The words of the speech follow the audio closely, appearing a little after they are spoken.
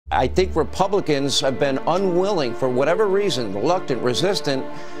I think Republicans have been unwilling, for whatever reason, reluctant, resistant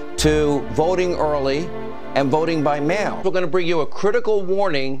to voting early and voting by mail. We're going to bring you a critical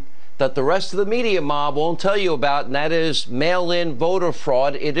warning that the rest of the media mob won't tell you about, and that is mail-in voter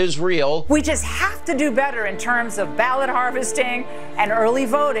fraud. It is real. We just have to do better in terms of ballot harvesting and early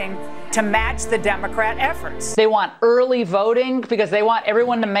voting to match the Democrat efforts. They want early voting because they want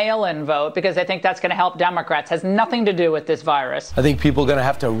everyone to mail-in vote because they think that's going to help Democrats. Has nothing to do with this virus. I think people are going to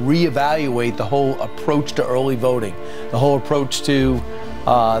have to reevaluate the whole approach to early voting, the whole approach to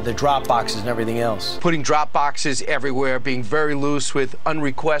the drop boxes and everything else. Putting drop boxes everywhere, being very loose with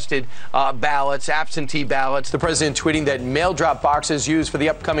unrequested ballots, absentee ballots. The president tweeting that mail drop boxes used for the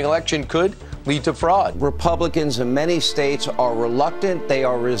upcoming election could lead to fraud. Republicans in many states are reluctant, they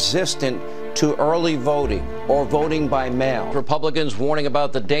are resistant to early voting or voting by mail. Republicans warning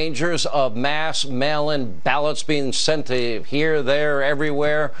about the dangers of mass mail-in ballots being sent to here, there,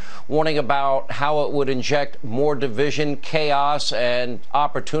 everywhere, warning about how it would inject more division, chaos, and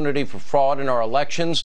opportunity for fraud in our elections.